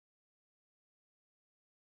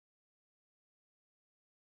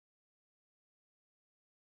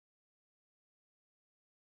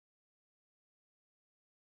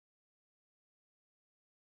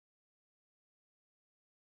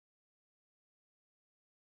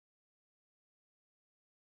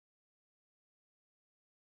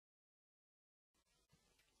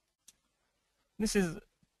This is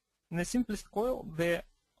the simplest coil, the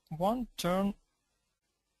one-turn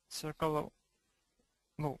circular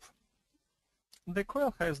loop. The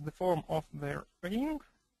coil has the form of the ring.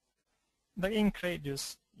 The ring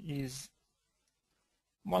radius is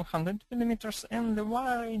 100 millimeters and the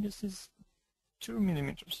wire radius is 2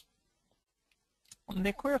 millimeters.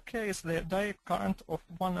 The coil carries the direct current of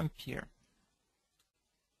 1 ampere.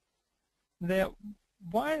 The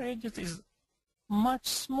wire radius is much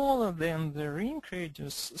smaller than the ring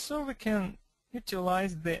radius, so we can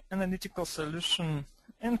utilize the analytical solution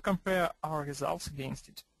and compare our results against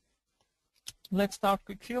it. Let's start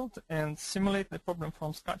QuickField and simulate the problem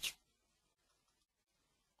from scratch.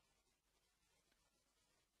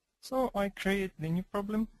 So I create the new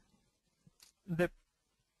problem. The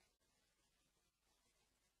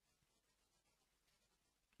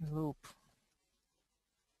loop.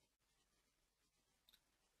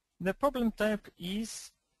 The problem type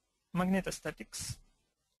is magnetostatics,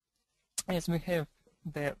 as we have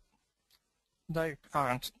the direct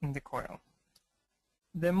current in the coil.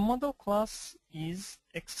 The model class is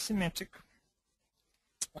axisymmetric,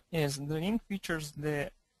 as the ring features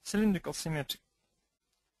the cylindrical symmetry.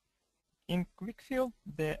 In QuickField,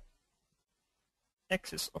 the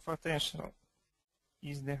axis of rotation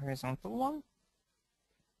is the horizontal one,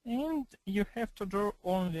 and you have to draw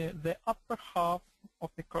only the upper half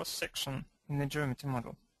of the cross-section in the geometry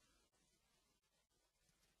model.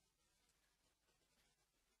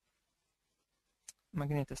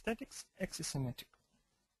 Magnetostatics, axisymmetric.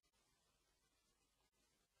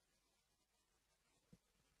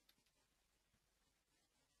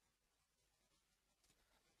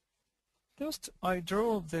 First, I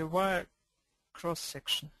draw the wire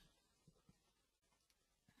cross-section.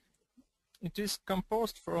 It is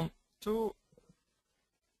composed from two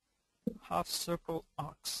half-circle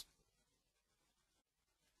arcs.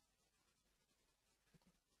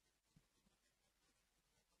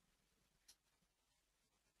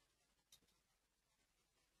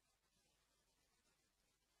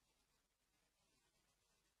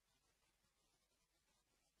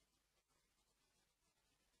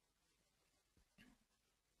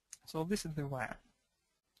 So this is the wire.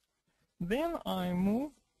 Then I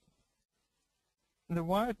move the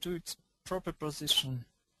wire to its proper position,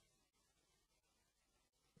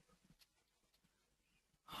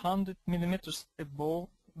 100 millimeters above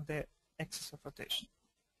the axis of rotation.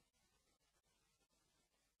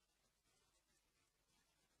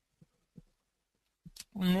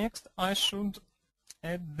 Next, I should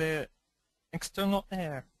add the external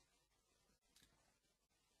air.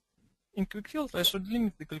 In QuickField, I should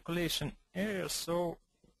limit the calculation area, so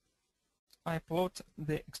I plot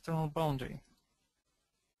the external boundary.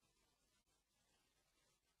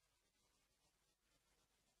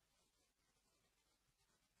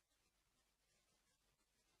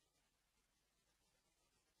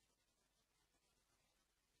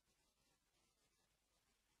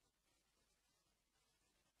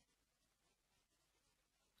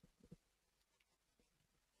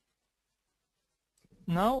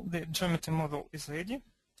 Now the geometry model is ready,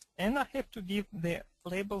 and I have to give the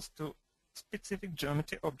labels to specific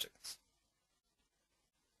geometry objects.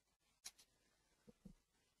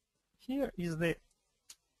 Here is the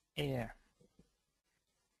air.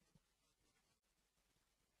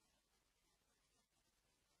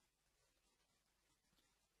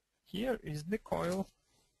 Here is the coil.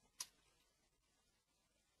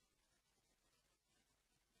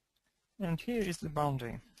 And here is the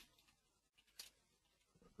boundary.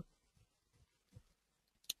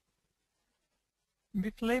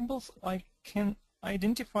 With labels, I can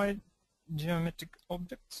identify geometric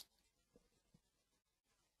objects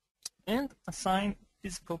and assign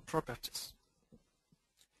physical properties.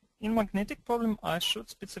 In magnetic problem, I should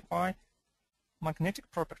specify magnetic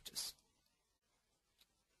properties.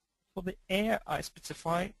 For the air, I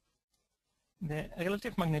specify the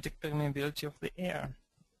relative magnetic permeability of the air,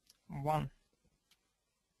 1.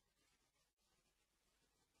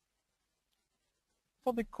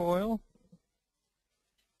 For the coil,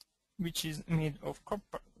 which is made of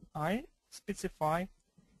copper, I specify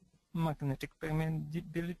magnetic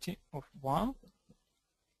permeability of 1,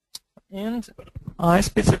 and I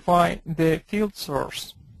specify the field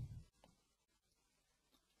source,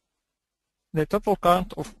 the total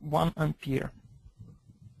current of 1 ampere.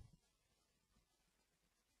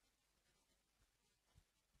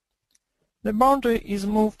 The boundary is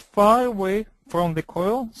moved far away from the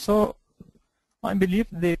coil, so I believe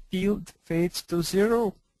the field fades to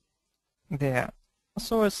 0 there.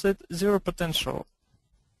 So I set 0 potential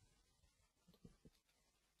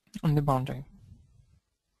on the boundary.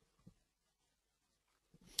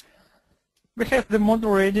 We have the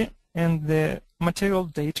model ready and the material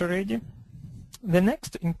data ready. The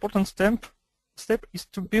next important step is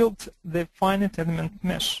to build the finite element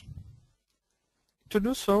mesh. To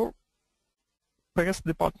do so, press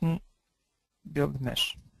the button Build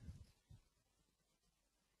Mesh.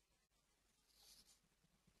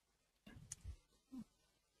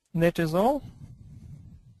 That is all.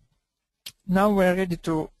 Now we are ready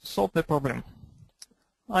to solve the problem.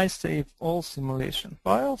 I save all simulation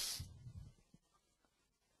files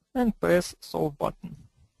and press Solve button.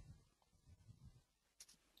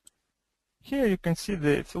 Here you can see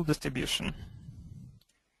the field distribution.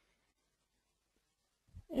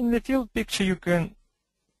 In the field picture you can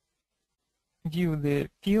view the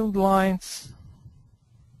field lines,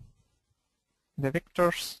 the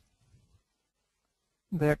vectors,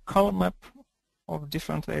 the color map of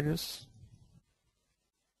different values.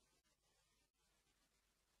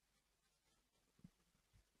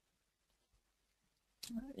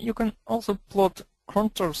 You can also plot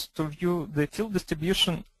contours to view the field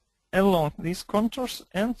distribution along these contours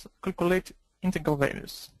and calculate integral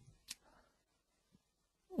values.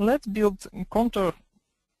 Let's build a contour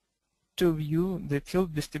to view the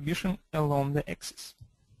field distribution along the axis.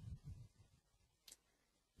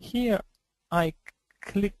 Here I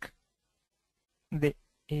click the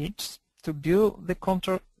edges to build the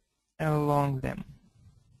contour along them.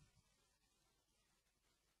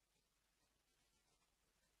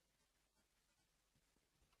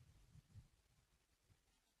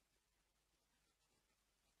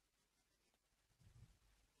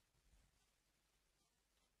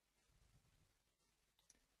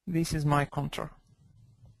 This is my contour.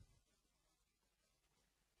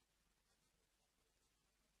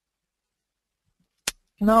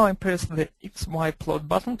 Now I press the XY plot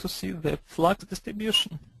button to see the flux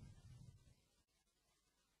distribution.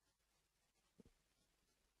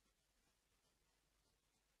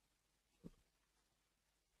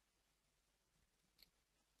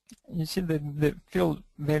 You see that the field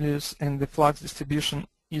values and the flux distribution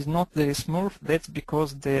is not very smooth. That's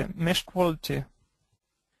because the mesh quality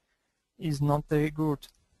is not very good.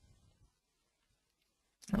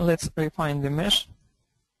 Let's refine the mesh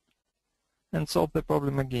and solve the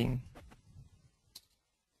problem again.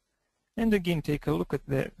 And again take a look at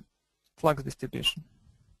the flux distribution.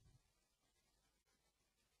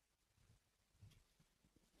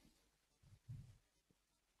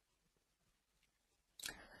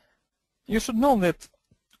 You should know that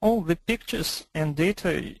all the pictures and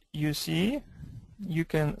data you see you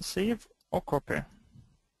can save or copy.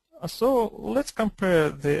 So let's compare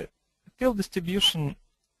the field distribution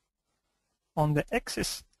on the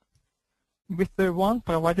axis with the one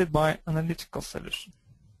provided by analytical solution.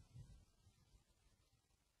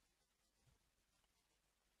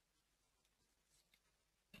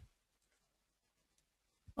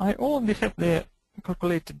 I already have the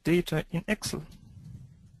calculated data in Excel.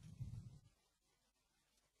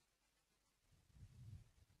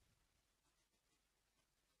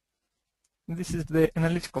 This is the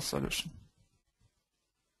analytical solution.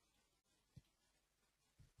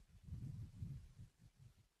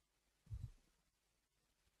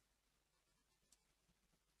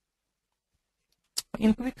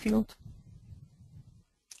 In QuickField,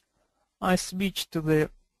 I switch to the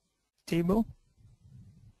table.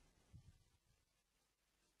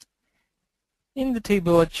 In the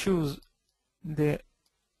table, I choose the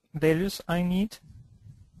values I need.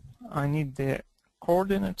 I need the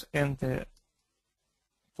coordinate and the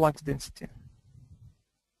flux density.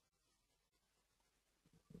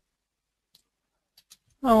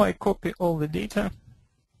 Now I copy all the data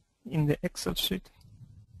in the Excel sheet.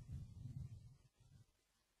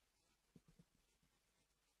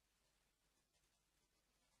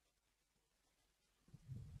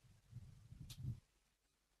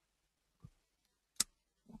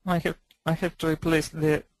 I have to replace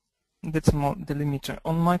the decimal delimiter.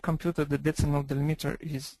 On my computer, the decimal delimiter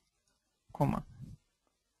is comma.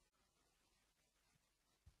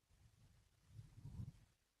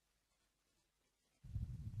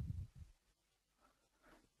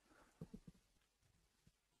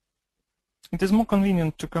 It is more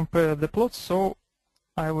convenient to compare the plots, so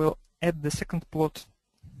I will add the second plot.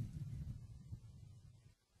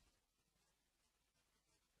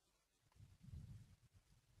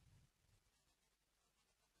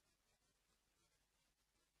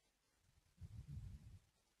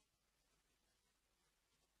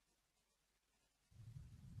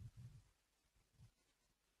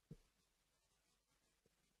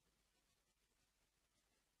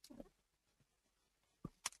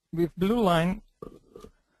 With blue line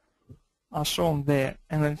are shown the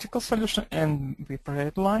analytical solution, and with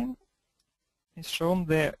red line is shown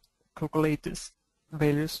the calculated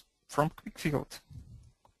values from QuickField.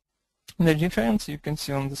 The difference you can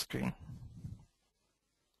see on the screen.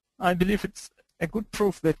 I believe it's a good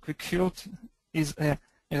proof that QuickField is a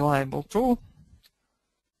reliable tool.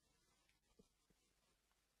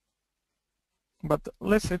 But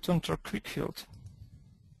let's return to QuickField.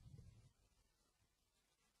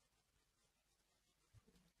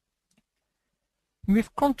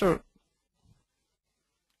 With contour,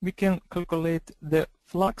 we can calculate the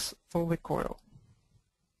flux for the coil.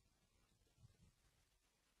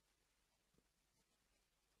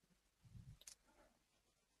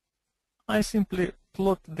 I simply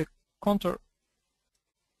plot the contour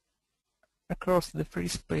across the free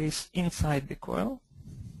space inside the coil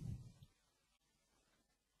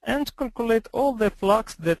and calculate all the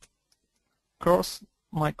flux that cross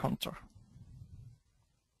my contour.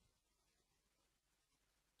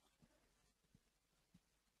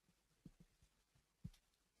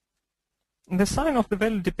 The sign of the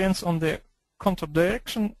value depends on the contour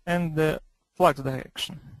direction and the flux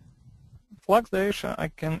direction. Flux direction I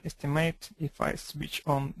can estimate if I switch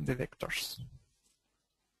on the vectors.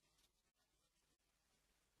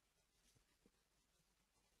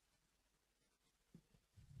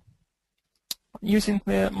 Using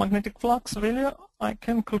the magnetic flux value, I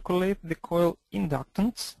can calculate the coil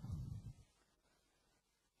inductance.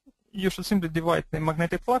 You should simply divide the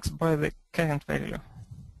magnetic flux by the current value.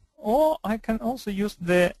 Or I can also use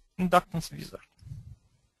the inductance wizard.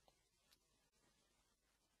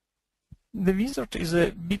 The wizard is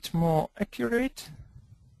a bit more accurate,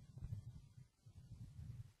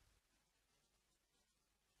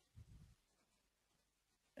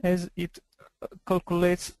 as it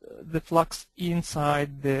calculates the flux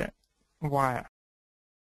inside the wire.